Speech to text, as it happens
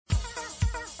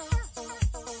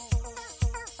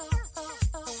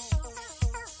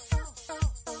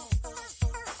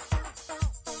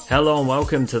Hello and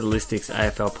welcome to the Listics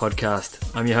AFL podcast.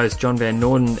 I'm your host John Van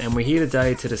Norden, and we're here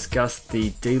today to discuss the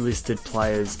delisted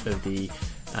players of the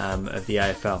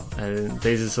AFL. And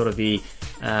these are sort of the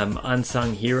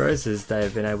unsung heroes, as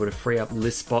they've been able to free up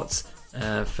list spots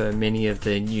for many of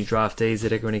the new draftees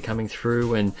that are going to be coming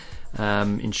through, and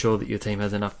ensure that your team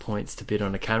has enough points to bid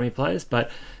on academy players.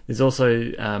 But there's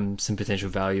also some potential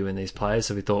value in these players,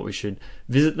 so we thought we should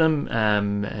visit them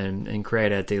and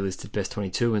create our delisted best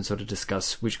 22 and sort of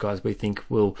discuss which guys we think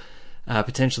will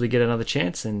potentially get another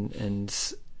chance and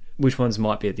which ones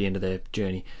might be at the end of their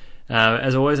journey.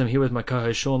 As always, I'm here with my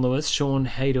co-host Sean Lewis. Sean,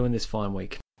 how you doing this fine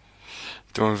week?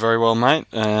 Doing very well, mate.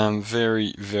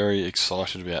 Very, very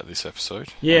excited about this episode.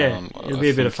 Yeah, it'll be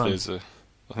a bit of fun. I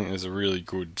think there's a really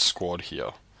good squad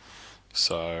here.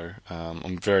 So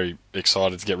I'm very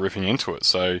excited to get ripping into it.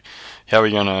 So how are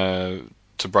we going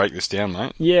to break this down,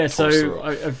 mate? Yeah, so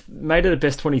I've made it a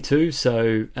best 22.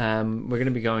 So we're going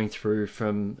to be going through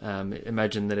from,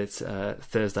 imagine that it's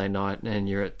Thursday night and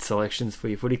you're at selections for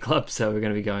your footy club. So we're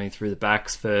going to be going through the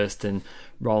backs first and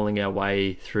rolling our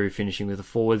way through, finishing with the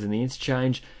forwards and the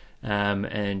interchange.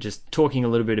 And just talking a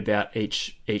little bit about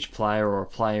each player or a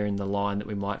player in the line that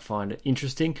we might find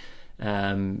interesting.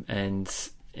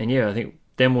 And yeah, I think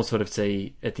then we'll sort of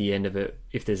see at the end of it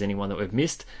if there's anyone that we've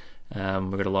missed. We've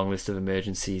got a long list of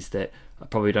emergencies that I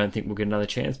probably don't think we'll get another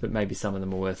chance, but maybe some of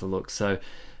them are worth a look. So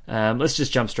let's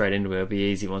just jump straight into it. It'll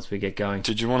be easy once we get going.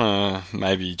 Did you want to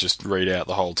maybe just read out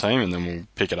the whole team and then we'll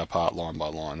pick it apart line by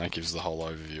line? That gives the whole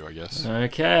overview, I guess.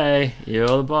 Okay, you're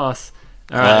the boss.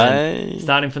 All right,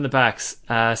 starting from the backs,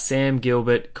 Sam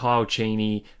Gilbert, Kyle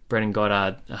Cheney, Brendan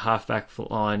Goddard. The halfback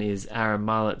line is Aaron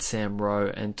Mullett, Sam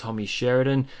Rowe, and Tommy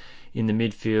Sheridan. In the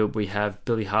midfield, we have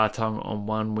Billy Hartung on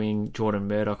one wing, Jordan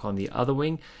Murdoch on the other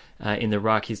wing. In the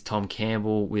ruck is Tom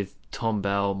Campbell with Tom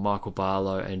Bell, Michael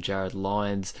Barlow, and Jared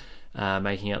Lyons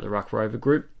making out the ruck rover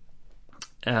group.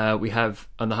 We have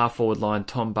on the half forward line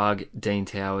Tom Bugg, Dean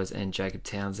Towers, and Jacob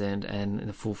Townsend, and in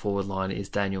the full forward line is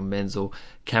Daniel Menzel,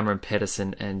 Cameron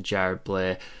Pedersen, and Jared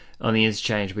Blair. On the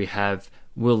interchange, we have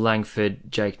Will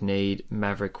Langford, Jake Need,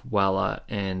 Maverick Weller,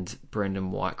 and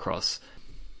Brendan Whitecross.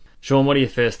 Sean, what are your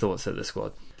first thoughts of the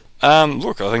squad?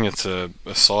 Look, I think it's a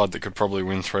side that could probably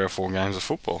win 3 or 4 games of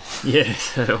football. Yeah,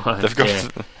 so do I.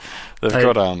 They've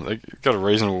got a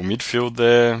reasonable midfield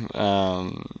there.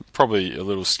 Probably a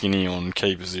little skinny on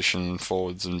key position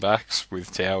forwards and backs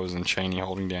with Towers and Cheney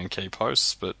holding down key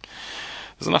posts, but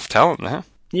there's enough talent there.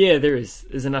 Yeah, there is.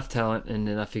 There's enough talent and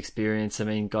enough experience. I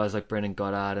mean, guys like Brendan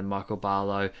Goddard and Michael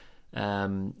Barlow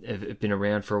have been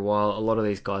around for a while. A lot of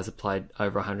these guys have played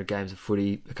over 100 games of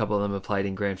footy. A couple of them have played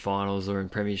in grand finals or in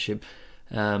premiership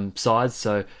sides.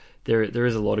 So there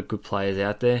is a lot of good players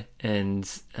out there. And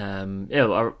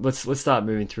let's start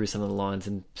moving through some of the lines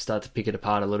and start to pick it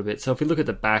apart a little bit. So if we look at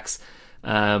the backs,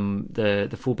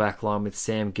 the full back line with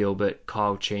Sam Gilbert,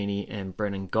 Kyle Cheney, and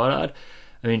Brendan Goddard.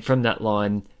 I mean, from that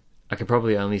line, I could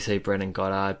probably only see Brendan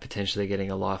Goddard potentially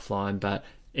getting a lifeline, but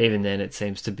even then, it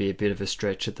seems to be a bit of a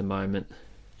stretch at the moment.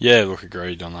 Yeah, look,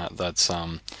 agreed on that. That's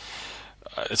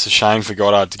it's a shame for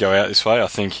Goddard to go out this way. I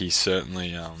think he's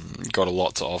certainly got a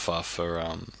lot to offer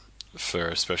for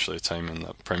especially a team in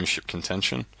the premiership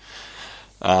contention,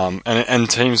 and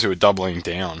teams who are doubling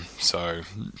down. So,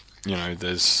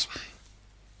 there's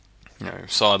a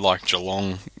side like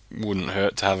Geelong wouldn't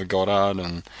hurt to have a Goddard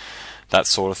and that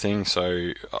sort of thing.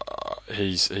 So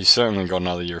he's certainly got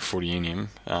another year of footy in him.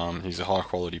 He's a high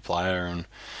quality player and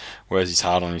wears his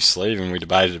heart on his sleeve, and we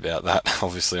debated about that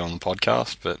obviously on the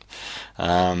podcast. But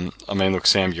look,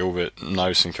 Sam Gilbert,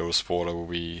 no St Kilda supporter will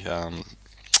be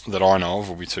that I know of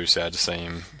will be too sad to see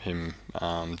him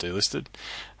delisted.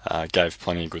 Gave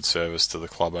plenty of good service to the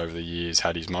club over the years,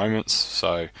 had his moments.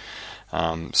 So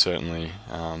certainly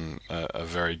a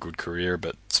very good career,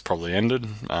 but it's probably ended.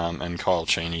 And Kyle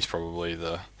Cheney's probably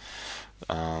the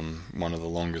one of the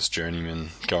longest journeymen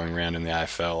going around in the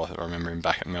AFL. I remember him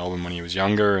back at Melbourne when he was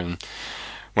younger and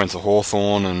went to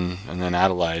Hawthorn and then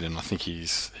Adelaide. And I think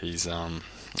he's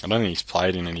I don't think he's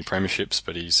played in any premierships,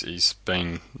 but he's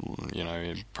been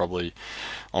probably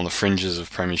on the fringes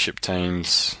of premiership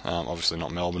teams. Obviously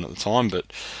not Melbourne at the time, but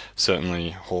certainly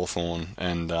Hawthorn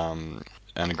and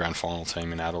a grand final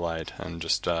team in Adelaide, and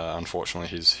just unfortunately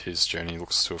his journey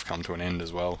looks to have come to an end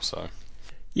as well. So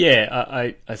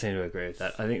yeah, I seem to agree with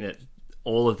that. I think that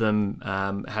all of them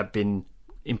have been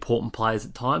important players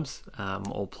at times,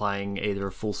 all playing either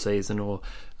a full season or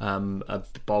a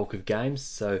bulk of games.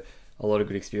 So a lot of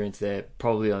good experience there.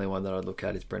 Probably the only one that I'd look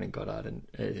at is Brendan Goddard, and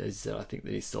I think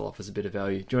that he still offers a bit of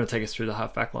value. Do you want to take us through the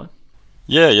half back line?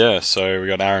 Yeah. So we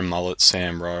got Aaron Mullett,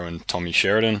 Sam Rowe, and Tommy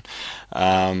Sheridan.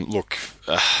 Look,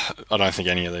 I don't think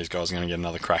any of these guys are going to get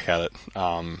another crack at it.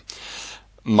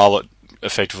 Mullett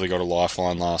effectively got a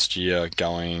lifeline last year,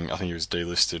 going. I think he was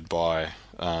delisted by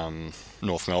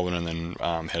North Melbourne and then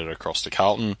headed across to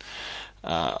Carlton.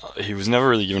 He was never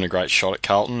really given a great shot at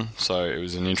Carlton, so it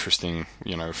was an interesting,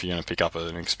 if you're going to pick up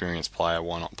an experienced player,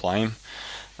 why not play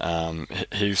him?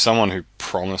 He was someone who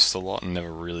promised a lot and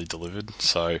never really delivered,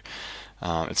 so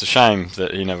it's a shame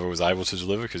that he never was able to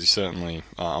deliver, because he certainly,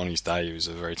 on his day, he was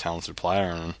a very talented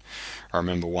player. And I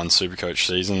remember one Supercoach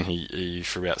season, he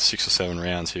for about 6 or 7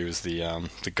 rounds, he was the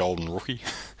golden rookie.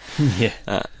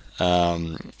 Yeah.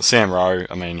 Sam Rowe,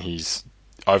 I mean, he's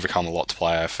overcome a lot to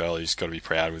play AFL. He's got to be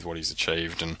proud with what he's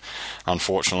achieved, and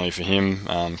unfortunately for him,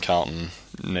 Carlton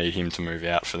need him to move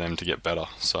out for them to get better.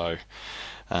 So,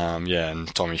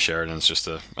 and Tommy Sheridan's just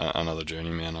another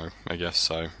journeyman, I guess.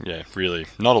 So, yeah, really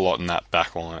not a lot in that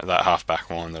back line, that half back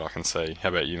line that I can see. How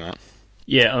about you, mate?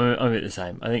 Yeah, I'm at the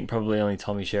same. I think probably only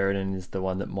Tommy Sheridan is the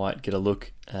one that might get a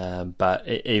look. But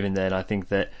even then, I think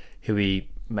that he'll be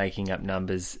making up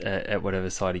numbers at whatever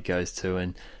side he goes to,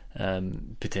 and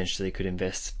potentially could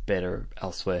invest better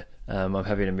elsewhere. I'm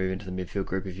happy to move into the midfield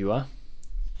group if you are.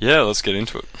 Yeah, let's get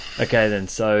into it. Okay, then.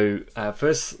 So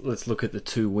first, let's look at the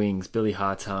two wings, Billy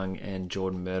Hartung and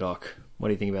Jordan Murdoch. What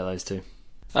do you think about those two?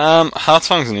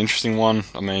 Hartung's an interesting one.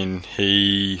 I mean,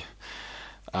 he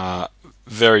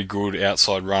very good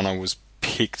outside runner, was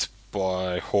picked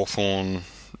by Hawthorn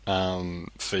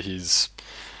for his,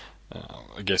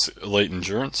 I guess, elite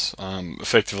endurance.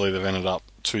 Effectively, they've ended up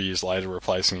 2 years later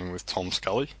replacing him with Tom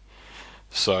Scully.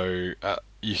 So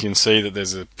you can see that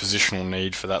there's a positional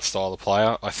need for that style of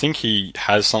player. I think he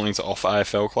has something to offer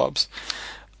AFL clubs,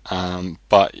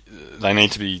 but they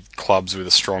need to be clubs with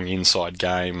a strong inside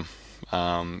game,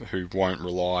 who won't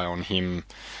rely on him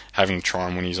having to try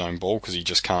and win his own ball, because he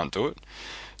just can't do it.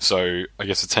 So I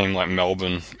guess a team like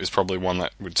Melbourne is probably one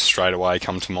that would straight away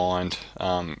come to mind,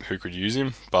 who could use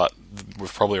him, but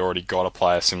we've probably already got a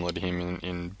player similar to him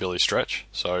in Billy Stretch.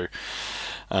 So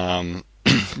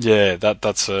yeah,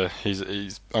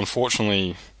 he's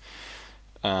unfortunately,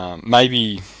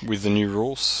 maybe with the new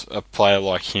rules, a player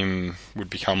like him would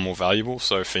become more valuable.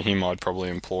 So for him, I'd probably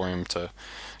implore him to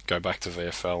go back to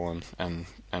VFL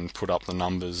and put up the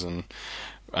numbers, and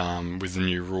with the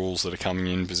new rules that are coming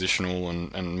in, positional,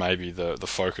 and maybe the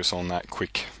focus on that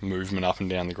quick movement up and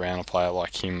down the ground, a player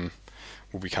like him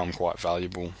will become quite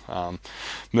valuable.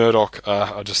 Murdoch,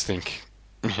 I just think,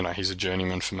 he's a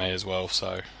journeyman for me as well,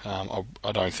 so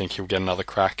I don't think he'll get another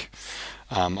crack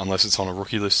unless it's on a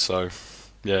rookie list. So,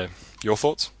 yeah, your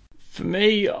thoughts? For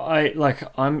me, I've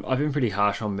been pretty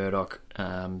harsh on Murdoch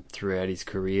throughout his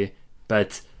career,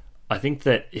 but I think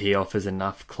that he offers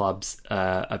enough clubs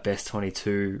a best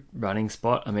 22 running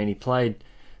spot. I mean, he played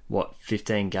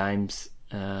 15 games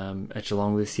at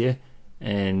Geelong this year,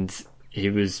 and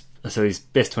he's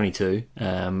best 22.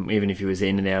 Even if he was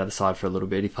in and out of the side for a little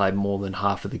bit, he played more than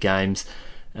half of the games,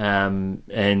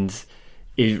 and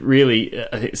he really,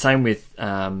 I think, same with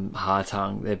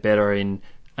Hartung. They're better in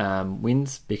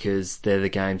wins, because they're the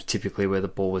games typically where the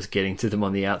ball was getting to them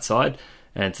on the outside,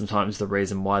 and sometimes the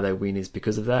reason why they win is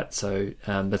because of that. So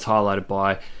that's highlighted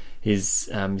by his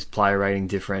player rating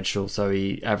differential. So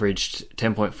he averaged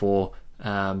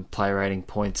 10.4 player rating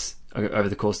points over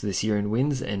the course of this year in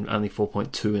wins, and only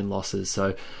 4.2 in losses.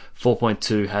 So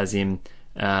 4.2 has him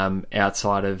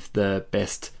outside of the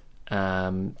best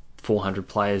 400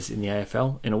 players in the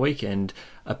AFL in a week, and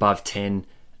above 10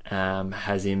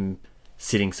 has him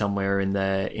sitting somewhere in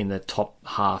the top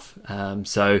half.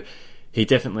 So he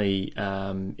definitely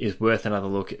is worth another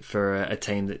look for a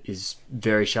team that is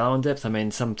very shallow in depth. I mean,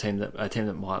 a team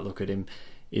that might look at him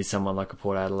is someone like a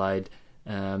Port Adelaide.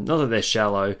 Not that they're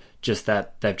shallow, just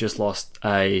that they've just lost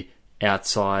a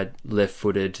outside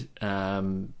left-footed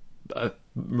run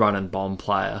and bomb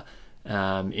player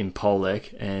in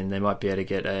Polek, and they might be able to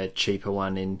get a cheaper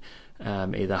one in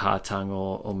either Hartung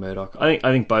or Murdoch. I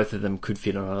think both of them could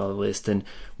fit on another list. And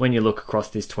when you look across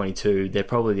this 22, they're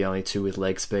probably the only two with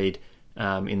leg speed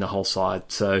in the whole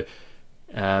side. So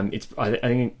I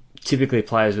think typically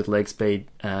players with leg speed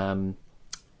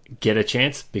get a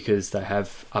chance because they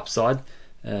have upside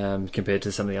compared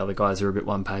to some of the other guys who are a bit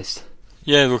one-paced.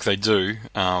 Yeah, look, they do.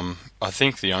 I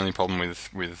think the only problem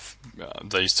with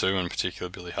these two, in particular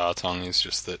Billy Hartung, is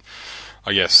just that,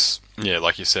 I guess, yeah,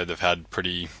 like you said, they've had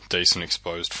pretty decent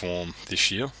exposed form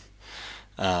this year.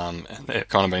 And they've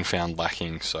kind of been found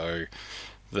lacking, so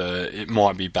it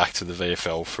might be back to the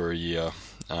VFL for a year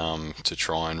to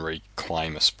try and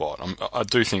reclaim a spot. I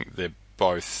do think they're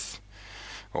both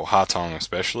or Hartong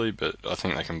especially, but I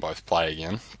think they can both play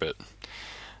again. But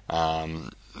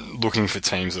looking for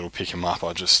teams that'll pick him up,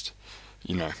 I just,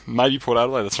 maybe Port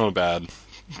Adelaide. That's not a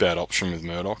bad option with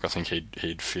Murdoch. I think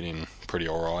he'd fit in pretty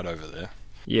alright over there.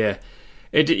 Yeah,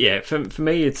 For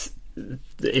me, it's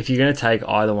if you're going to take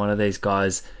either one of these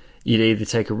guys, you'd either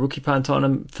take a rookie punt on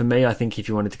them. For me, I think if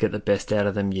you wanted to get the best out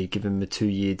of them, you'd give them a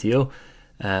 2-year deal.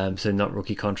 So not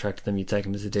rookie contract them, you take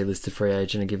them as a delisted free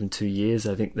agent and give them 2 years.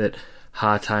 I think that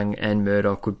Hartung and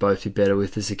Murdoch would both be better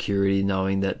with the security,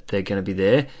 knowing that they're going to be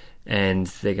there and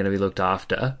they're going to be looked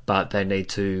after, but they need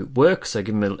to work. So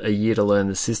give them a year to learn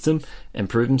the system and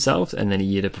prove themselves, and then a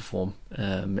year to perform.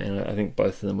 And I think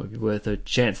both of them would be worth a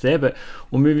chance there. But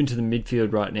we'll move into the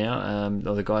midfield right now,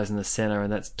 or the guys in the centre,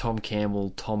 and that's Tom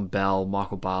Campbell, Tom Bell,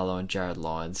 Michael Barlow, and Jared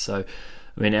Lyons. So,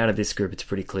 I mean, out of this group, it's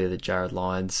pretty clear that Jared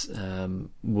Lyons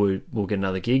will get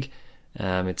another gig.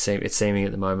 It's seeming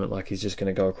at the moment like he's just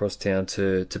going to go across town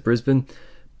to Brisbane.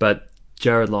 But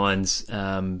Jared Lyons,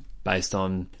 based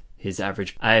on his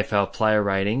average AFL player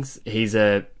ratings,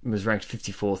 was ranked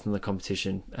 54th in the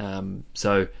competition.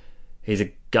 So he's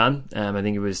a gun. I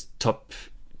think he was top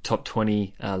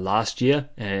 20 last year,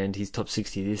 and he's top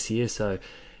 60 this year. So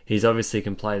he's obviously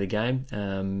can play the game.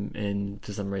 And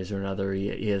for some reason or another,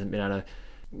 he hasn't been able to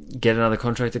get another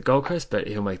contract at Gold Coast, but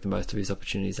he'll make the most of his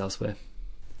opportunities elsewhere.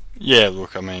 Yeah,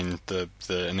 look, I mean, the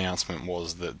announcement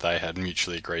was that they had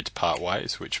mutually agreed to part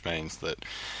ways, which means that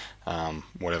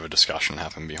whatever discussion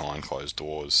happened behind closed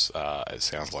doors, it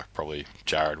sounds like probably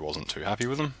Jared wasn't too happy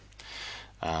with them.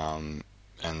 And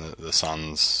the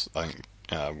Suns, I think,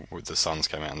 the Suns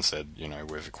came out and said,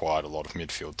 we've acquired a lot of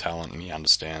midfield talent, and he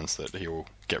understands that he will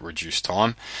get reduced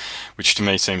time, which to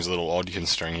me seems a little odd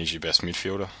considering he's your best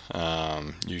midfielder.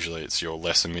 Usually it's your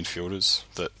lesser midfielders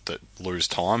that lose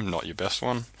time, not your best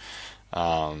one.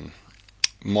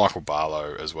 Michael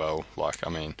Barlow as well. Like, I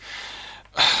mean,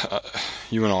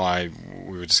 you and I,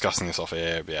 we were discussing this off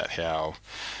air about how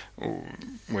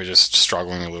we're just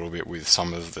struggling a little bit with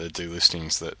some of the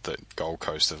delistings that Gold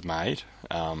Coast have made,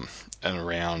 and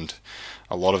around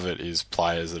a lot of it is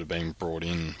players that have been brought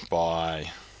in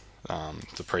by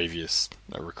the previous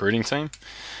recruiting team,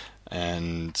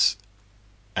 and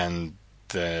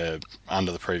they're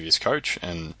under the previous coach,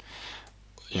 and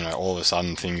all of a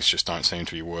sudden things just don't seem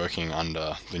to be working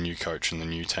under the new coach and the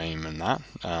new team and that.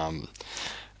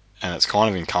 And it's kind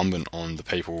of incumbent on the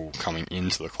people coming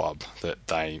into the club that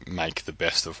they make the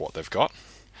best of what they've got.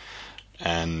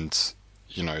 And,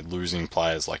 losing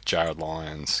players like Jared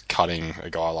Lyons, cutting a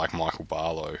guy like Michael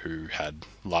Barlow, who had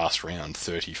last round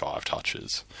 35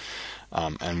 touches,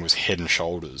 and was head and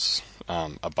shoulders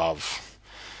above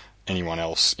anyone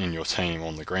else in your team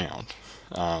on the ground.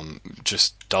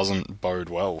 Just doesn't bode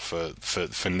well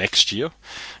for next year.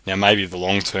 Now, maybe the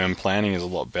long-term planning is a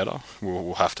lot better.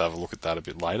 We'll have to have a look at that a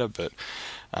bit later. But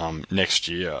next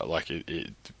year, like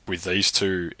with these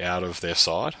two out of their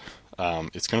side,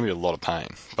 it's going to be a lot of pain.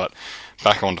 But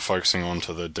back on to focusing on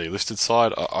to the delisted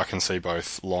side, I can see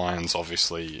both Lions.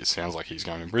 Obviously, it sounds like he's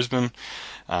going to Brisbane,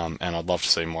 and I'd love to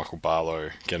see Michael Barlow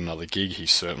get another gig.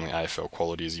 He's certainly AFL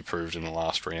quality, as he proved in the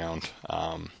last round.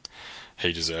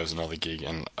 He deserves another gig,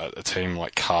 and a team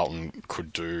like Carlton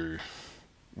could do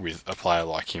with a player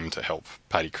like him to help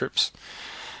Paddy Cripps.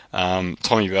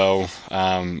 Tommy Bell,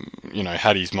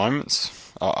 had his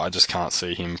moments. I just can't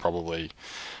see him probably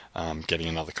getting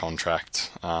another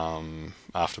contract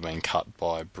after being cut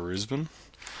by Brisbane.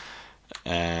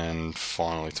 And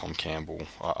finally, Tom Campbell.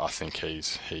 I think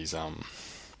he's done.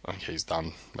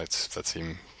 That's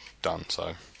him done.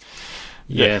 So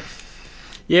yeah.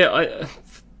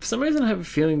 For some reason, I have a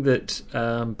feeling that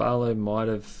Barlow might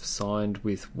have signed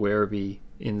with Werribee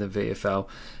in the VFL.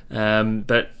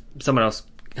 But someone else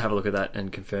have a look at that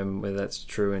and confirm whether that's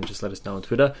true, and just let us know on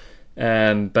Twitter.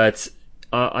 But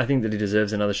I think that he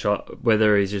deserves another shot.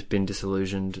 Whether he's just been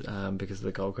disillusioned because of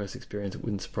the Gold Coast experience, it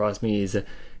wouldn't surprise me. He's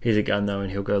a gun though, and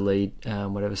he'll go lead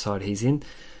whatever side he's in.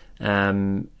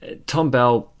 Tom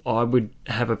Bell, I would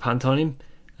have a punt on him.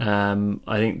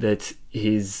 I think that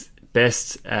his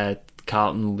best at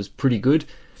Carlton was pretty good,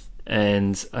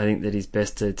 and I think that his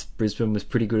best at Brisbane was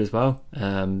pretty good as well.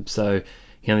 So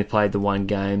he only played the one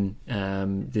game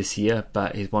this year,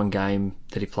 but his one game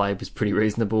that he played was pretty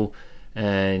reasonable,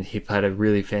 and he had a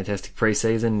really fantastic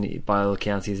pre-season. By all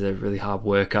accounts, he's a really hard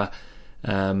worker,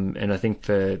 and I think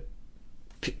for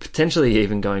potentially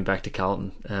even going back to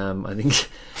Carlton, I think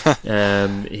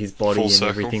his body and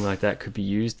everything like that could be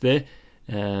used there.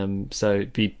 So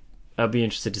I'll be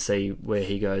interested to see where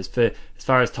he goes. As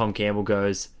far as Tom Campbell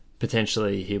goes,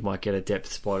 potentially he might get a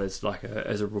depth spot as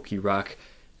a rookie ruck.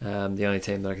 The only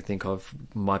team that I can think of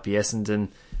might be Essendon,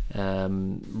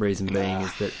 Reason being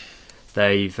is that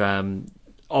they've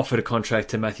offered a contract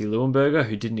to Matthew Leuenberger,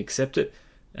 who didn't accept it.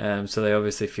 So they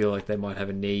obviously feel like they might have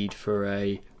a need for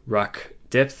a ruck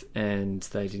depth, and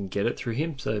they didn't get it through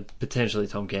him. So potentially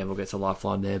Tom Campbell gets a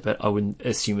lifeline there, but I wouldn't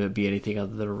assume it'd be anything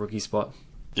other than a rookie spot.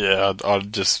 Yeah, I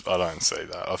don't see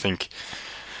that. I think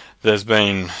there's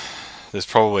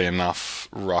probably enough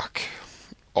ruck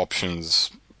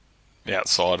options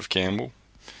outside of Campbell,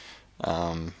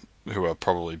 who are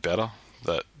probably better,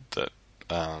 that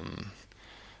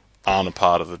aren't a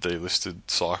part of the delisted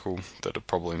cycle, that are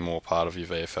probably more part of your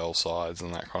VFL sides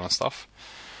and that kind of stuff.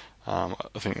 I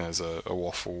think there's a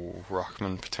waffle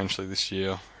ruckman potentially this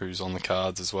year who's on the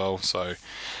cards as well. So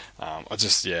I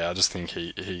just think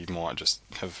he might just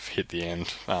have hit the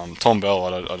end. Tom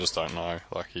Bell, I just don't know.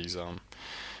 Like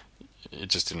it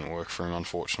just didn't work for him,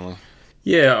 unfortunately.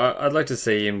 Yeah, I'd like to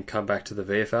see him come back to the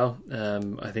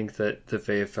VFL. I think that the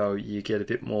VFL, you get a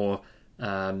bit more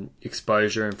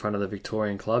exposure in front of the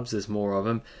Victorian clubs. There's more of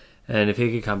them, and if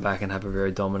he could come back and have a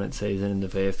very dominant season in the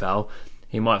VFL,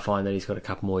 he might find that he's got a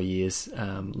couple more years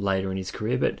later in his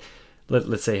career. But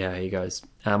let's see how he goes.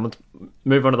 Let's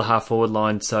move on to the half forward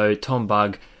line. So Tom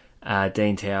Bugg,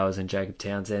 Dean Towers, and Jacob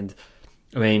Townsend.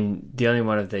 I mean, the only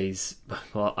one of these,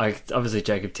 well, obviously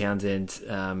Jacob Townsend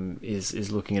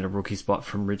is looking at a rookie spot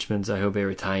from Richmond, so he'll be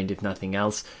retained if nothing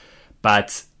else.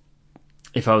 But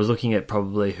if I was looking at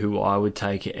probably who I would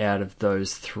take out of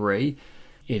those three,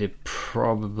 it'd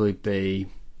probably be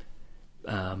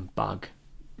Bugg,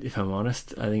 if I'm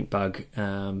honest. I think Bugg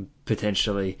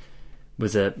potentially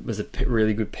was a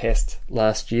really good pest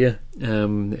last year,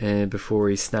 and before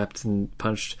he snapped and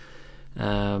punched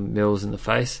Mills in the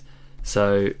face.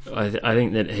 So I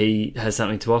think that he has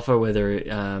something to offer. Whether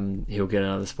he'll get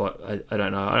another spot, I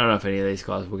don't know. I don't know if any of these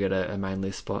guys will get a main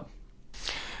list spot.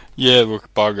 Yeah,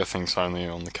 look, Bugg I think's only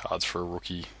on the cards for a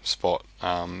rookie spot.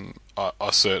 I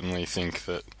certainly think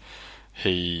that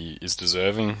he is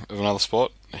deserving of another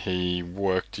spot. He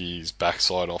worked his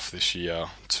backside off this year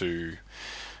to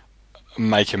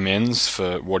make amends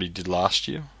for what he did last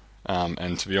year.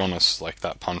 And to be honest, like,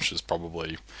 that punch has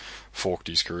probably forked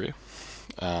his career.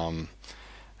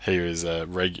 He was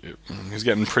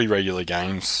getting pretty regular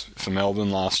games for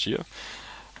Melbourne last year,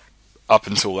 up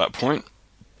until that point,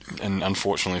 and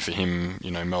unfortunately for him,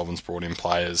 Melbourne's brought in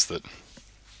players that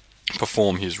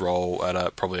perform his role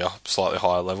at probably a slightly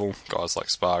higher level, guys like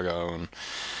Spargo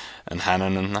and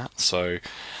Hannon and that. So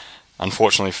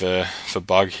unfortunately for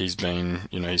Bugg, he's been,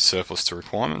 he's surplus to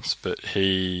requirements, but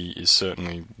he is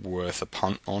certainly worth a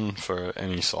punt on for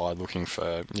any side looking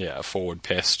for, a forward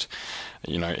pest.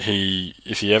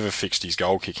 If he ever fixed his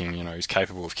goal kicking, he's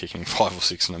capable of kicking 5 or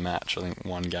 6 in a match. I think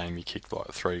one game he kicked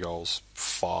like 3 goals,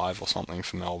 5 or something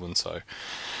for Melbourne. So,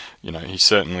 he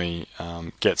certainly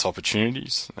gets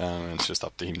opportunities, and it's just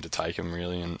up to him to take them,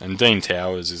 really. And Dean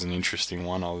Towers is an interesting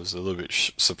one. I was a little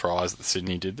bit surprised that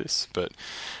Sydney did this, but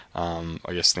I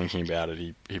guess thinking about it,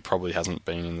 he probably hasn't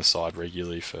been in the side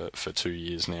regularly for 2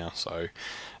 years now. So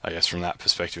I guess from that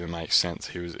perspective, it makes sense.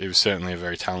 He was certainly a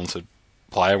very talented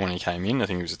player when he came in. I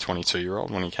think he was a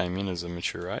 22-year-old when he came in as a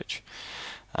mature age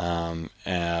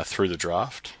through the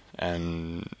draft,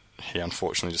 and he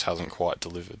unfortunately just hasn't quite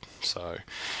delivered. So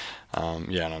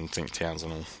and I think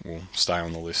Townsend will stay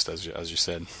on the list as you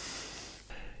said.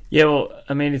 Yeah, well,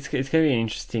 I mean, it's going to be an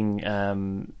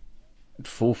interesting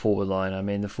full forward line. I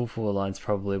mean, the full forward line's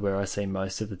probably where I see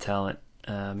most of the talent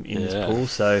in this pool.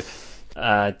 So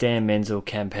Dan Menzel,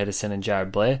 Cam Pedersen, and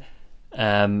Jared Blair.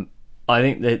 I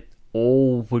think that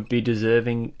all would be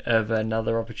deserving of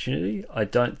another opportunity. I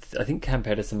think Cam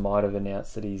Pedersen might have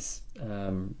announced that he's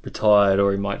retired,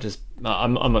 or he might just.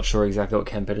 I'm not sure exactly what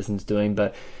Cam Pedersen's doing,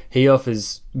 but he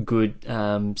offers good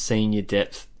senior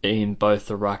depth in both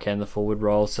the ruck and the forward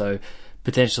role. So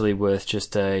potentially worth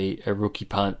just a rookie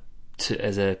punt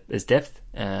as depth.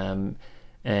 And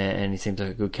he seems like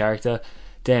a good character.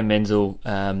 Dan Menzel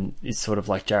is sort of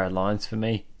like Jared Lyons for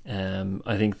me.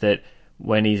 I think that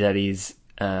when he's at his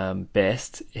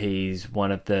best, he's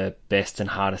one of the best and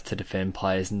hardest to defend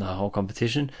players in the whole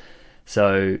competition.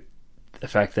 So the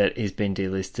fact that he's been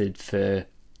delisted for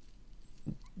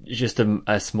just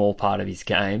a small part of his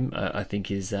game, I think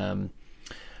is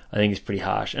pretty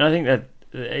harsh. And I think that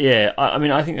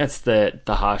I think that's the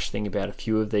harsh thing about a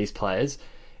few of these players,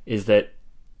 is that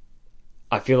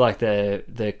I feel like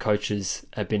the coaches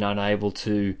have been unable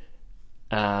to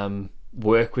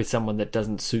work with someone that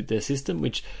doesn't suit their system,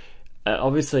 which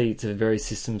obviously it's a very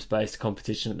systems-based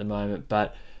competition at the moment,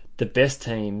 but the best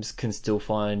teams can still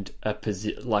find a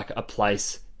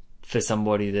place for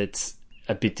somebody that's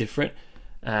a bit different.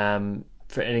 For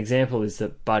an example is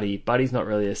that Buddy's not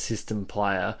really a system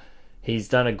player, he's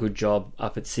done a good job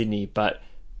up at Sydney, but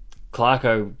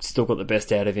Clarko still got the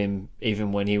best out of him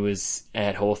even when he was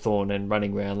at Hawthorn and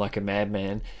running around like a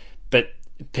madman. But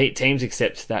teams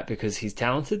accept that because he's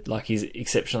talented, like he's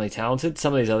exceptionally talented.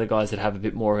 Some of these other guys that have a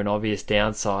bit more of an obvious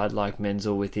downside, like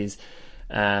Menzel with his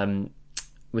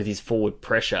forward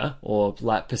pressure or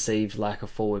perceived lack of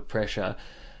forward pressure.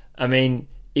 I mean,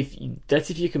 if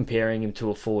you're comparing him to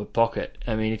a forward pocket.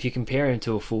 I mean, if you compare him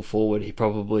to a full forward, he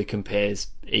probably compares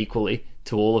equally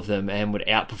to all of them and would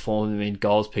outperform them in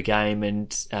goals per game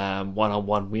and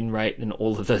one-on-one win rate and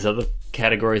all of those other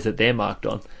categories that they're marked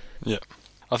on. Yeah.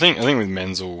 I think with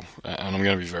Menzel, and I'm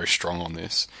going to be very strong on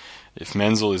this, if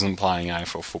Menzel isn't playing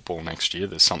AFL football next year,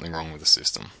 there's something wrong with the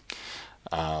system.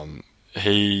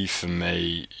 He, for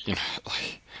me, I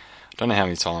don't know how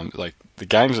many times, the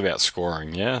game's about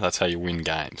scoring, yeah? That's how you win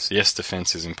games. Yes,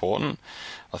 defence is important.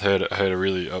 I read a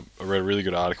really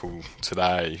good article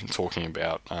today talking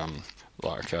about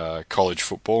college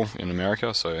football in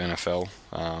America, so NFL,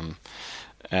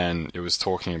 and it was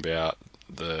talking about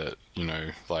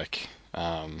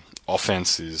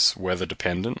offense is weather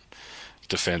dependent,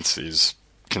 defense is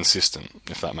consistent,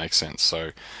 if that makes sense.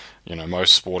 So,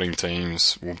 most sporting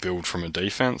teams will build from a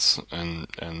defense, and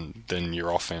then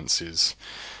your offense is,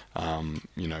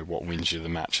 what wins you the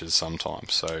matches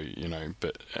sometimes. So,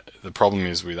 but the problem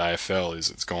is with AFL is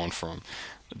it's gone from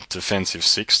defensive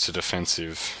 6 to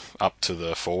defensive up to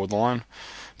the forward line,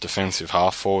 defensive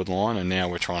half forward line, and now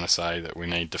we're trying to say that we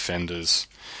need defenders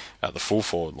at the full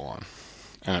forward line.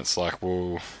 And it's like,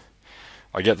 well,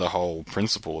 I get the whole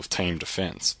principle of team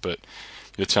defence, but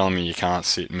you're telling me you can't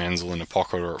sit Menzel in a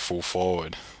pocket or at full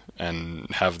forward and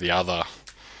have the other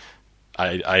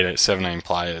 17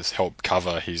 players help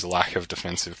cover his lack of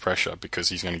defensive pressure because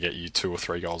he's going to get you 2 or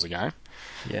 3 goals a game.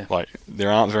 Yeah.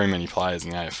 There aren't very many players in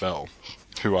the AFL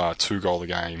who are 2 goal a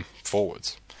game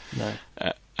forwards. No.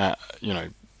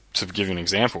 To give you an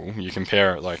example, you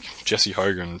compare it, Jesse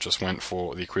Hogan just went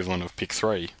for the equivalent of pick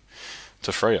 3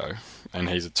 to Freo, and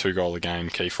he's a 2 goal a game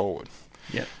key forward.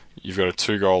 Yeah. You've got a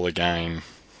 2 goal a game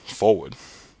forward,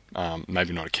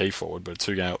 maybe not a key forward, but a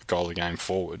 2 goal a game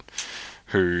forward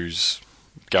who's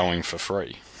going for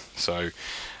free. So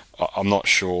I'm not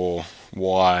sure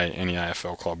why any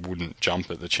AFL club wouldn't jump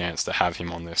at the chance to have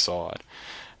him on their side.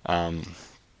 And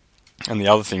the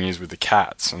other thing is with the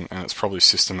Cats, and it's probably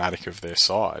systematic of their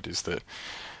side, is that,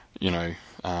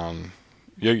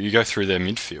 you go through their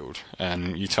midfield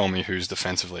and you tell me who's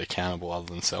defensively accountable other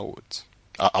than Selwoods,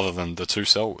 other than the 2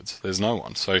 Selwoods. There's no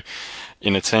one. So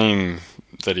in a team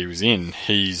that he was in,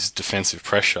 he's defensive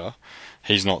pressure.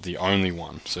 He's not the only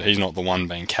one. So he's not the one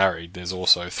being carried. There's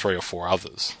also 3 or 4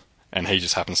 others. And he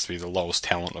just happens to be the lowest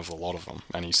talent of a lot of them.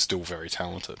 And he's still very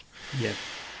talented. Yeah.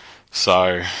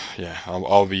 So, yeah,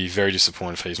 I'll be very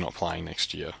disappointed if he's not playing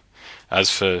next year. As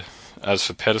for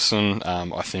Pedersen,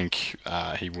 I think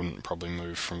he wouldn't probably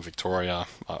move from Victoria.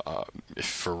 If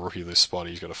for a rookie this spot,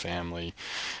 he's got a family.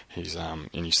 He's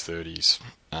in his 30s.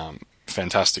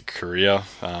 Fantastic career.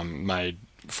 Made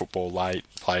football late.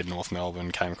 Played North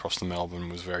Melbourne. Came across to Melbourne.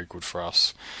 Was very good for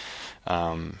us.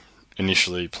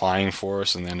 Initially playing for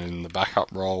us, and then in the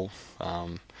backup role.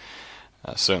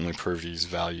 Certainly proved his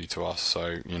value to us.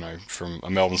 So, from a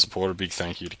Melbourne supporter, big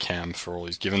thank you to Cam for all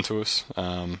he's given to us.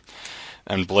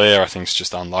 And Blair, I think, is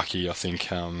just unlucky. I think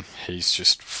he's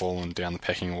just fallen down the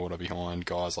pecking order behind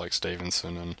guys like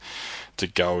Stevenson and De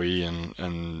Goey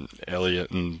and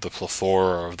Elliott and the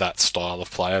plethora of that style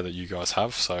of player that you guys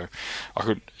have. So I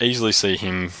could easily see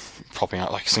him popping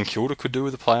out. Like St Kilda could do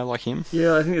with a player like him.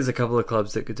 Yeah, I think there's a couple of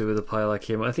clubs that could do with a player like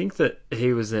him. I think that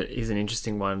he's an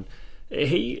interesting one.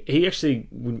 He actually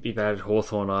wouldn't be bad at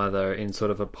Hawthorn either in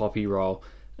sort of a poppy role.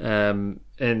 And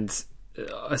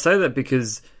I say that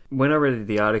because when I read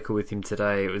the article with him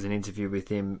today, it was an interview with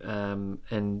him,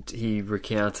 and he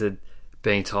recounted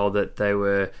being told that they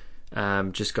were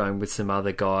just going with some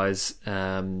other guys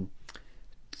in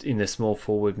the small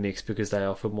forward mix because they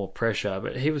offered more pressure.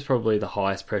 But he was probably the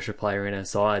highest pressure player in our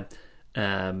side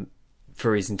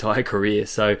for his entire career.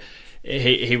 So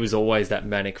he was always that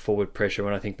manic forward pressure.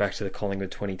 When I think back to the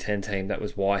Collingwood 2010 team, that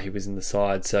was why he was in the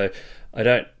side. So I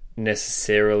don't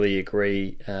necessarily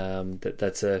agree that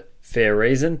that's a fair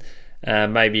reason.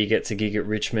 Maybe he gets a gig at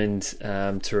Richmond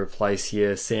to replace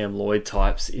your Sam Lloyd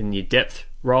types in your depth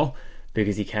role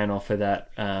because he can offer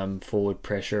that forward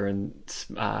pressure, and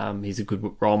he's a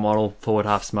good role model, forward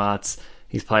half smarts.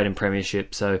 He's played in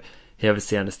premiership, so he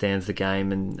obviously understands the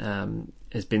game and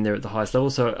has been there at the highest level.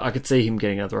 So I could see him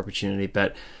getting another opportunity,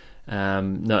 but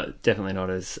no, definitely not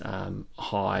as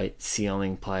high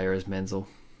ceiling player as Menzel.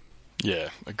 Yeah,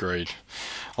 agreed.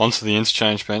 On to the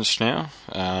interchange bench now.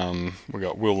 We've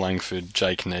got Will Langford,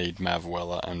 Jake Neade, Mav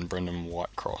Weller, and Brendan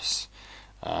Whitecross.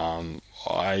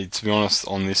 To be honest,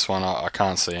 on this one, I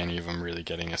can't see any of them really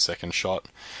getting a second shot.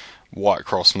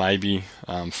 Whitecross maybe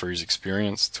for his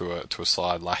experience to a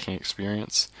side lacking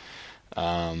experience.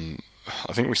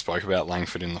 I think we spoke about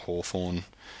Langford in the Hawthorn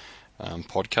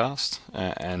podcast,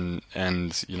 and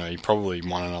he probably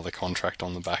won another contract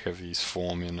on the back of his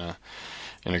form in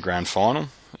a grand final,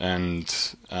 and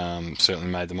certainly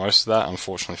made the most of that.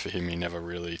 Unfortunately for him, he never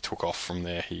really took off from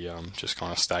there. He just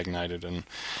kind of stagnated and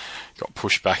got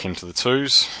pushed back into the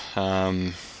twos.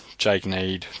 Jake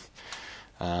Neade,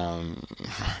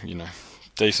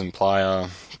 decent player,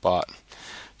 but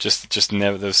just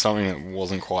never. There's something that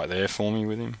wasn't quite there for me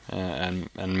with him. And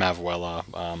Mav Weller,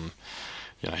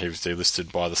 he was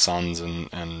delisted by the Suns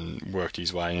and worked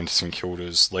his way into St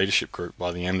Kilda's leadership group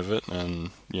by the end of it,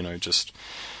 and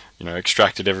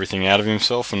extracted everything out of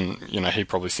himself, and he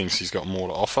probably thinks he's got more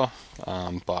to offer.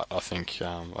 But I think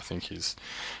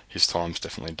his time's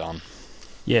definitely done.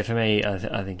 Yeah, for me,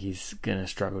 I think he's going to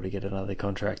struggle to get another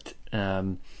contract.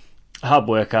 Hard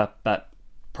worker, but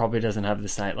probably doesn't have the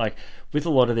same. Like, with a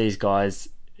lot of these guys,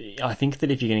 I think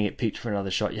that if you're going to get picked for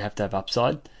another shot, you have to have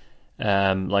upside,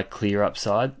 like clear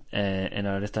upside, and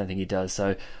I just don't think he does.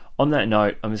 So on that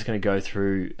note, I'm just going to go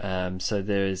through. So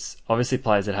there's obviously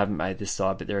players that haven't made this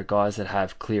side, but there are guys that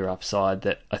have clear upside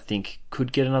that I think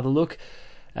could get another look.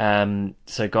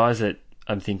 So guys that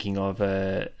I'm thinking of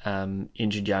are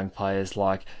injured young players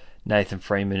like Nathan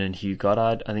Freeman and Hugh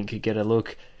Goddard, I think could get a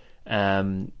look.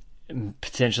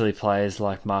 Potentially players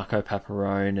like Marco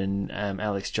Paparone and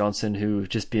Alex Johnson, who have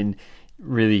just been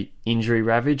really injury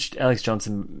ravaged. Alex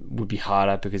Johnson would be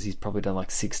harder because he's probably done like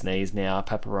 6 knees now.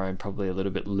 Paparone probably a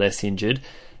little bit less injured,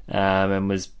 and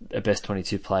was a best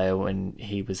 22 player when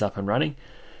he was up and running.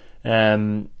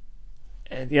 And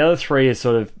the other 3 is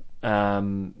sort of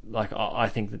I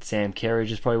think that Sam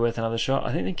Kerridge is probably worth another shot.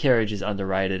 I think that Kerridge is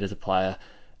underrated as a player.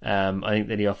 I think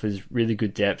that he offers really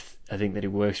good depth. I think that he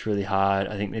works really hard.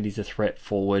 I think that he's a threat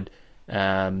forward.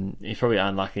 He's probably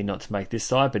unlucky not to make this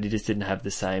side, but he just didn't have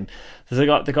the same. So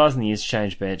the guys on the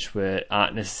interchange bench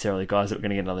aren't necessarily guys that were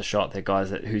going to get another shot. They're guys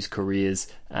whose careers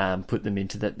put them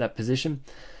into that position.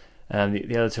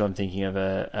 The other 2 I'm thinking of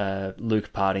are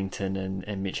Luke Partington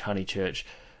and Mitch Honeychurch.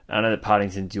 I know that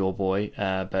Partington's your boy,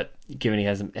 but given he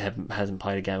hasn't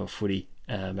played a game of footy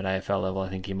at AFL level, I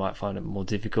think he might find it more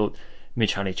difficult.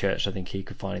 Mitch Honeychurch, I think he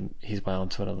could find his way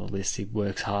onto another list. He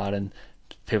works hard, and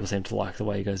people seem to like the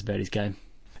way he goes about his game.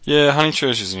 Yeah,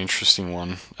 Honeychurch is an interesting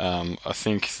one. I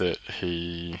think that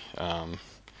he... how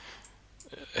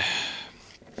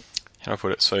do I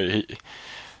put it? So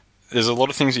there's a lot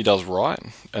of things he does right,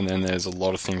 and then there's a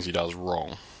lot of things he does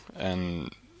wrong. And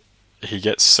he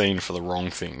gets seen for the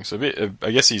wrong things.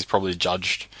 I guess he's probably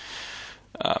judged...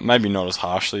 maybe not as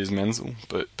harshly as Menzel,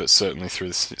 but certainly through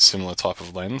a similar type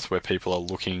of lens where people are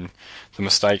looking. The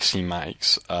mistakes he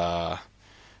makes are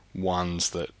ones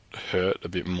that hurt a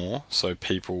bit more. So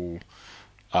people,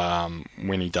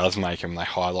 when he does make them, they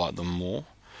highlight them more.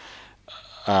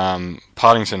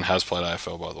 Partington has played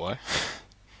AFL, by the way.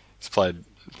 He's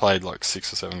played like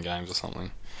 6 or 7 games or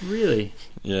something. Really?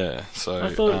 Yeah. So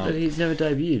I thought that he's never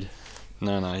debuted.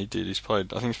 No, he did. I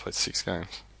think he's played 6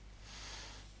 games.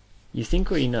 You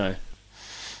think or you know?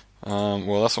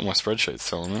 Well, that's what my spreadsheet's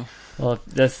telling me. Well,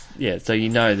 so you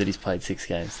know that he's played 6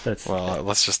 games.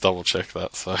 Let's just double check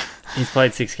that. So he's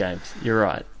played 6 games. You're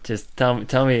right. Just tell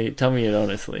me it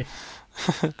honestly.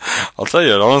 I'll tell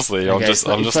you it honestly. Okay,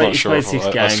 I'm just not sure if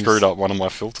I screwed up one of my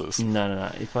filters.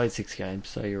 No. He played 6 games,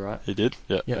 so you're right. He did?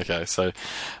 Yeah. Yep. Okay. So,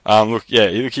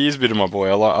 he is a bit of my boy.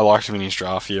 I liked him in his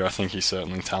draft year. I think he's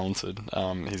certainly talented.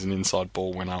 He's an inside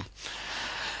ball winner.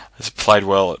 He's played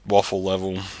well at waffle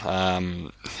level. I'd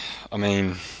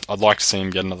like to see him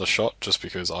get another shot just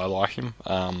because I like him.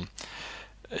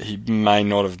 He may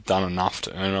not have done enough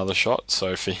to earn another shot,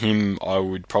 so for him I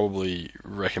would probably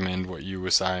recommend what you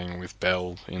were saying with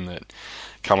Bell, in that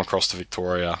come across to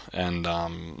Victoria and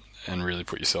really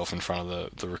put yourself in front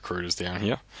of the recruiters down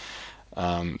here.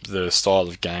 The style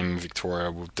of game in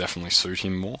Victoria will definitely suit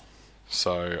him more,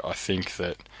 so I think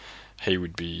that he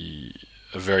would be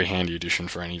a very handy addition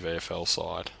for any VFL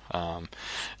side,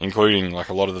 including like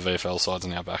a lot of the VFL sides are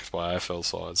now backed by AFL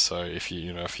sides. So if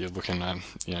you're looking at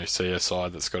see a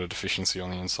side that's got a deficiency on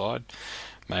the inside,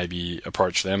 maybe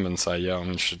approach them and say, yeah, I'm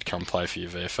interested to come play for your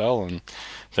VFL, and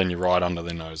then you're right under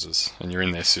their noses and you're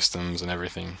in their systems and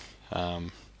everything.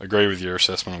 Agree with your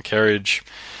assessment on Kerridge.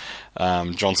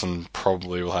 Johnson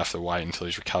probably will have to wait until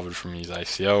he's recovered from his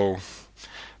ACL.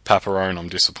 Paparone, I'm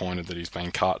disappointed that he's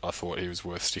been cut. I thought he was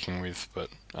worth sticking with, but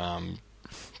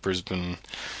Brisbane,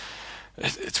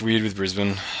 it's weird with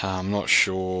Brisbane. I'm not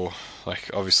sure. Like,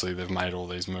 obviously they've made all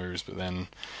these moves, but then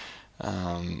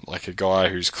like a guy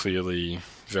who's clearly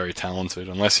very talented,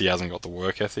 unless he hasn't got the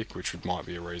work ethic, which might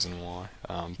be a reason why.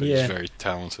 But he's very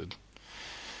talented.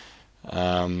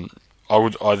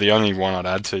 The only one I'd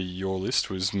add to your list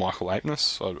was Michael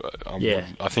Apnis.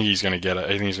 I think he's going to get it. I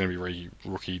think he's going to be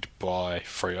rookied by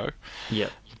Freo. Yeah.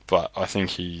 But I think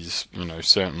he's,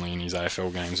 certainly in his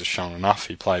AFL games has shown enough.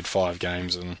 He played 5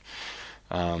 games, and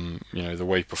the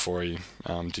week before he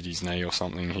did his knee or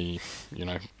something, he,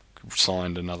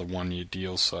 signed another 1-year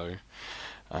deal. So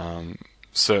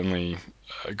certainly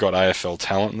got AFL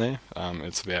talent there.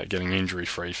 It's about getting injury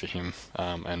free for him.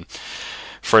 And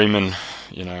Freeman,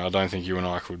 I don't think you and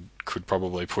I could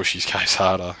probably push his case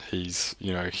harder. He's,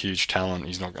 huge talent.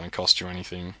 He's not going to cost you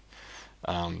anything.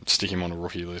 Stick him on a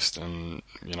rookie list, and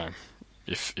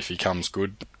if he comes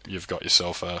good, you've got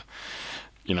yourself an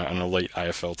elite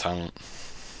AFL talent.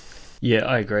 Yeah,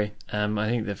 I agree. I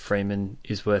think that Freeman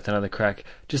is worth another crack.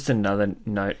 Just another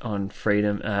note on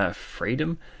Freedom.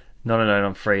 Freedom? Not a note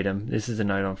on Freedom. This is a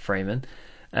note on Freeman.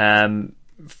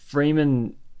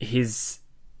 Freeman, his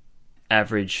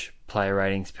average player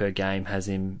ratings per game has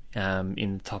him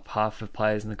in the top half of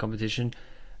players in the competition.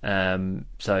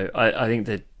 So I think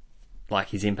that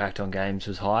his impact on games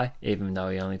was high, even though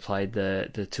he only played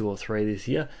the 2 or 3 this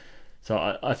year.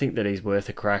 So I think that he's worth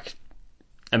a crack.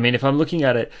 I mean, if I'm looking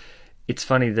at it, it's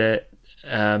funny that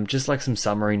just like some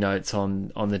summary notes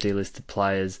on the delisted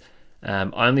players,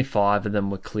 only 5 of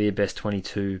them were clear best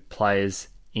 22 players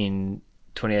in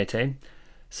 2018.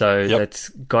 So that's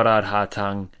Goddard,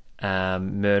 Hartung,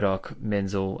 Murdoch,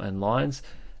 Menzel, and Lyons.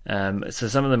 So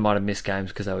some of them might have missed games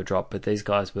because they were dropped, but these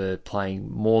guys were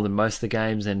playing more than most of the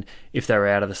games, and if they were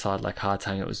out of the side like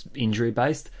Hartung, it was injury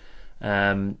based.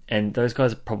 And those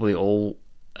guys are probably all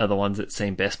are the ones that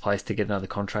seem best placed to get another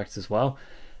contract as well.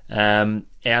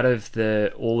 Out of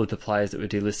all of the players that were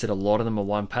delisted, a lot of them are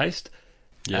one-paced.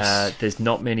 Yes. There's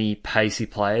not many pacey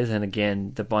players, and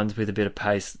again, the ones with a bit of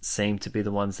pace seem to be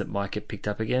the ones that might get picked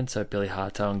up again. So Billy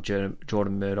Hartung,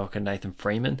 Jordan Murdoch, and Nathan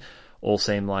Freeman all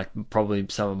seem like probably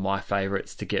some of my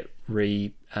favourites to get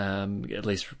at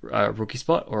least a rookie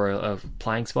spot or a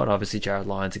playing spot. Obviously, Jared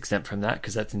Lyons exempt from that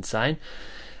because that's insane.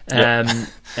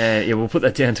 We'll put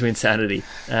that down to insanity.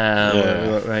 We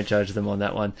won't judge them on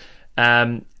that one.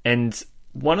 And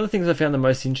one of the things I found the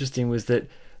most interesting was that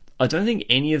I don't think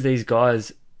any of these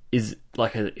guys is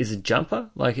a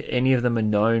jumper. Like, any of them are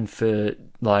known for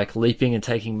leaping and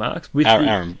taking marks.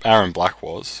 Aaron Black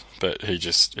was, but he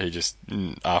just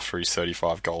after his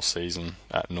 35 goal season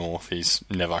at North, he's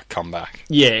never come back.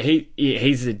 Yeah,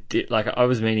 he's I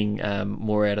was meaning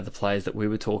more out of the players that we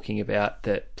were talking about,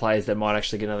 that players that might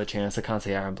actually get another chance. I can't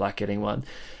see Aaron Black getting one.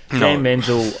 Dan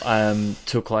Menzel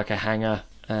took a hanger.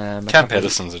 Cam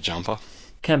Pedersen's a jumper.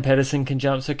 Cam Pedersen can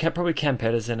jump, so probably Cam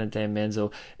Pedersen and Dan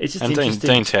Menzel. It's just interesting.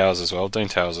 Dean Towers as well. Dean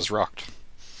Towers is rucked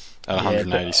at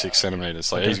 186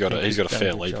 centimetres. He's got a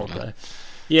fair leap on it.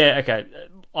 Yeah, okay.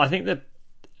 I think that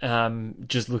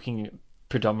just looking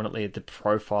predominantly at the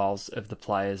profiles of the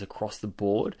players across the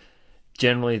board,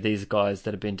 generally these guys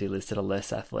that have been delisted are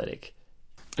less athletic.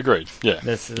 Agreed. Yeah,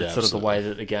 that's sort of the way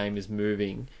that the game is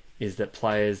moving. Is that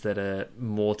players that are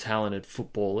more talented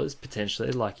footballers,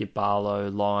 potentially, like your Barlow,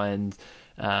 Lyons,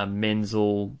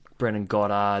 Menzel, Brendan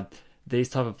Goddard, these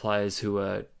type of players who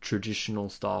are traditional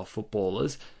style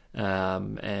footballers, but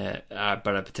are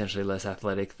potentially less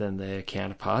athletic than their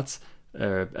counterparts,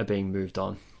 are being moved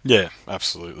on. Yeah,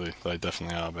 absolutely. They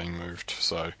definitely are being moved.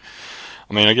 So,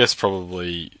 I mean, I guess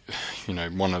probably,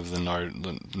 one of the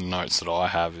notes that I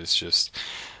have is just,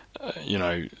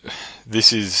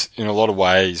 this is, in a lot of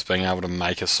ways, being able to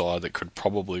make a side that could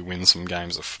probably win some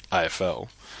games of AFL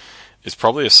is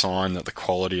probably a sign that the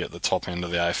quality at the top end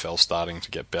of the AFL is starting to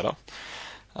get better.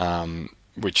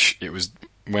 Which it was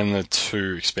when the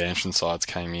 2 expansion sides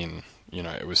came in,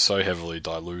 it was so heavily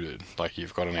diluted. Like,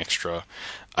 you've got an extra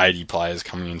 80 players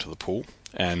coming into the pool,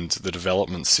 and the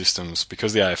development systems,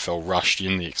 because the AFL rushed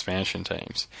in the expansion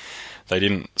teams, they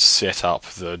didn't set up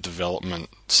the development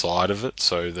side of it,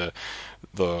 so the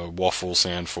Waffle,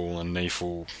 Sandful and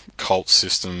Neeful cult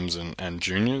systems and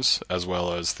juniors, as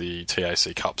well as the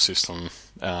TAC Cup system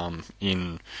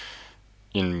in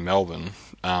Melbourne,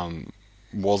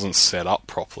 wasn't set up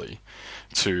properly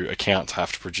to account to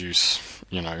have to produce,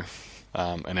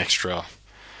 an extra,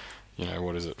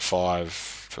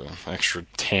 5 to extra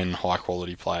 10 high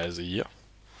quality players a year.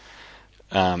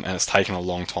 and it's taken a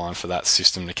long time for that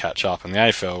system to catch up. And the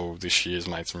AFL this year has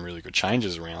made some really good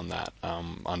changes around that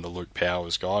under Luke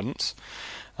Power's guidance,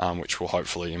 which will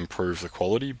hopefully improve the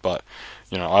quality. But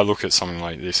I look at something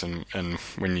like this, and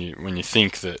when you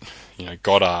think that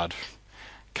Goddard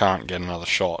can't get another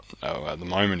shot, at the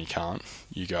moment he can't,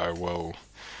 you go, well,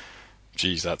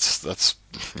 geez, that's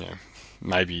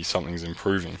maybe something's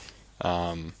improving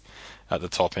at the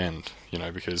top end,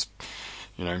 because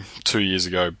 2 years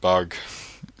ago, Bug,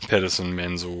 Pedersen,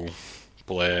 Menzel,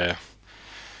 Blair,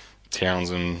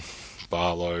 Townsend,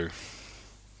 Barlow,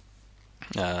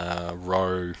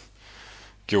 Rowe,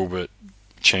 Gilbert,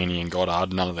 Cheney and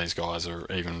Goddard, none of these guys are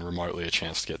even remotely a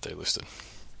chance to get delisted.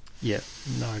 Yeah,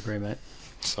 no, I agree, mate.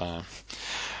 So,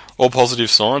 all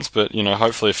positive signs, but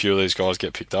hopefully a few of these guys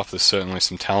get picked up. There's certainly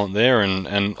some talent there, and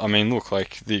I mean, look,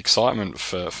 like the excitement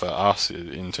for us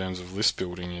in terms of list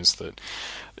building is that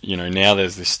now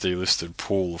there's this delisted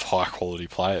pool of high quality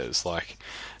players, like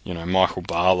Michael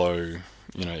Barlow.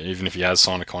 Even if he has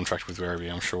signed a contract with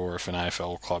Werribee, I'm sure if an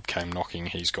AFL club came knocking,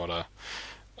 he's got a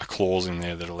clause in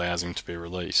there that allows him to be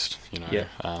released.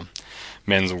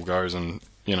 Menzel goes and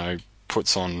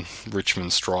puts on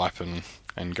Richmond's stripe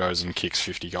and goes and kicks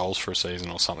 50 goals for a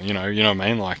season or something. You know what I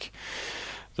mean? Like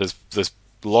there's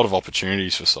a lot of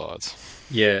opportunities for sides.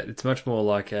 Yeah, it's much more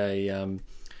like an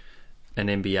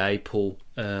NBA pool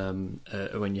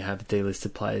when you have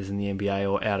delisted players in the NBA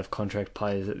or out of contract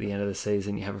players at the end of the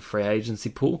season. You have a free agency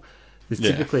pool. There's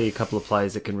typically a couple of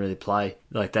players that can really play.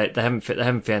 Like they haven't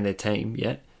found their team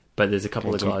yet, but there's a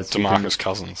couple of guys. DeMarcus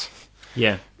Cousins.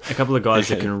 Yeah, a couple of guys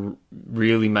that can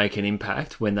really make an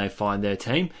impact when they find their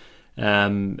team.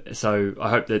 So I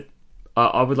hope that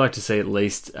I would like to see at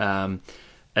least 5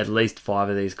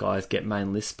 of these guys get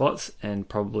main list spots, and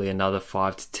probably another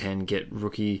 5 to 10 get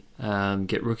rookie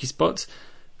spots.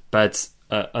 But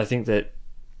I think that,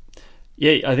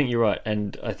 I think you're right,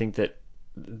 and I think that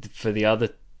for the other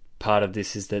part of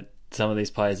this is that some of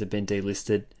these players have been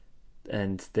delisted,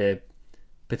 and they're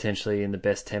potentially in the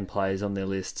best 10 players on their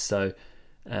list. So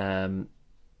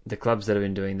the clubs that have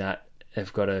been doing that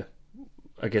have got to,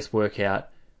 I guess, work out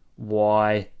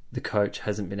why the coach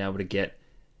hasn't been able to get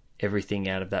everything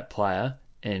out of that player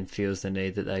and feels the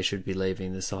need that they should be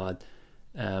leaving the side,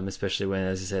 especially when,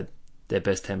 as I said, their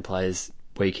best 10 players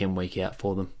week in, week out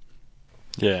for them.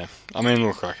 Yeah, I mean,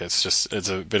 look, like it's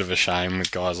a bit of a shame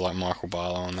with guys like Michael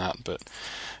Barlow and that, but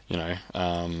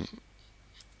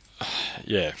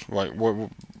like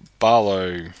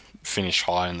Barlow finished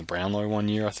high in the Brownlow one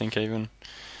year, I think, even.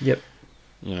 Yep.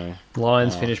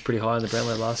 Lions finished pretty high in the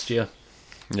Brownlow last year.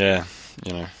 Yeah,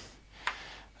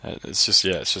 it's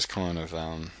just kind of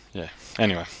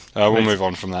Anyway, we'll move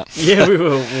on from that. Yeah, we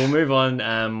will. We'll move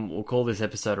on. We'll call this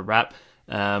episode a wrap.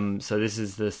 So this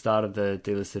is the start of the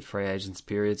delisted free agents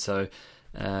period. So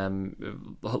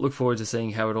look forward to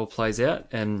seeing how it all plays out.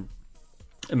 And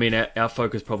I mean, our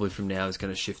focus probably from now is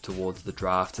going to shift towards the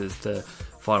draft as the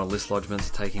final list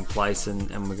lodgements are taking place, and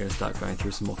we're going to start going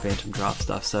through some more phantom draft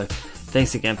stuff. So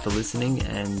thanks again for listening,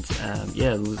 and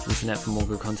listen out for more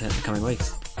good content in the coming weeks.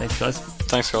 Thanks, guys.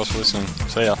 Thanks, guys, for listening.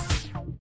 See ya.